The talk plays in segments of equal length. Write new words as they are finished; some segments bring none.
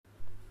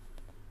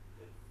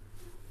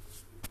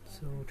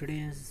So today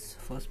is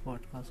first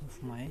podcast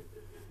of mine,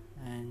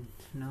 and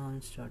now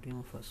I'm starting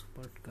my first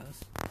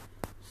podcast.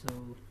 So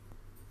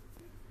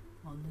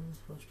on this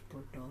first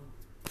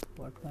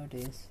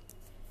podcast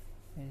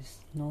is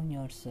knowing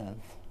yourself.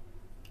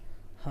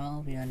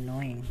 How we are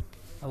knowing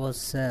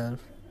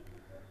ourselves.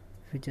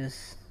 We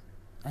just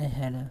I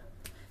had a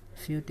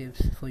few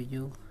tips for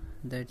you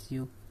that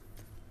you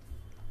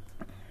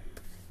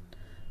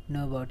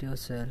know about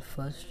yourself.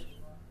 First,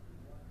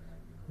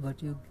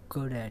 what you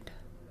good at.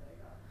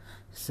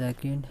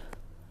 Second,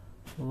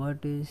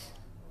 what is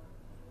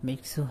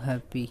makes you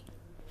happy,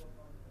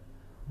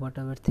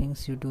 whatever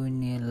things you do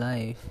in your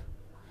life,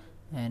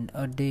 and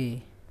a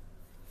day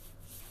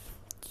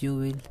you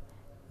will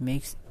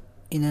make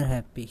inner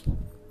happy.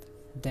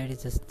 That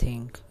is a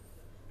thing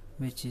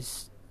which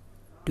is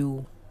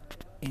do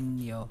in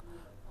your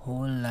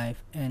whole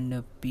life and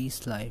a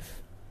peace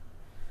life.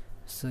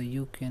 So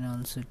you can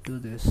also do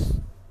this.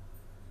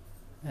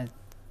 And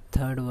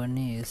third one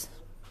is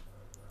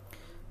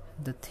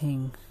the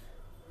thing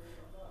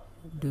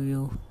do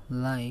you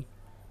like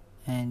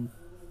and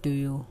do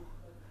you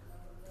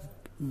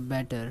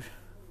better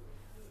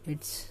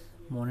it's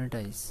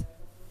monetize.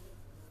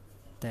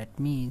 That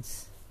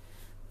means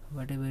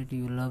whatever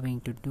you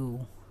loving to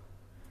do,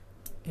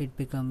 it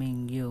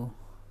becoming you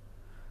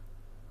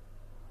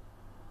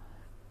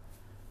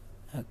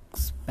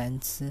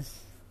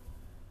expenses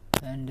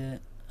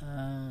and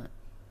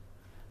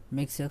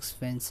makes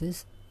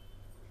expenses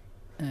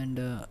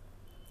and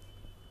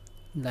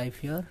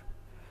life you're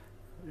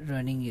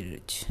running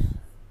rich,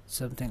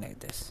 something like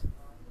this.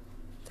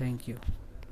 Thank you.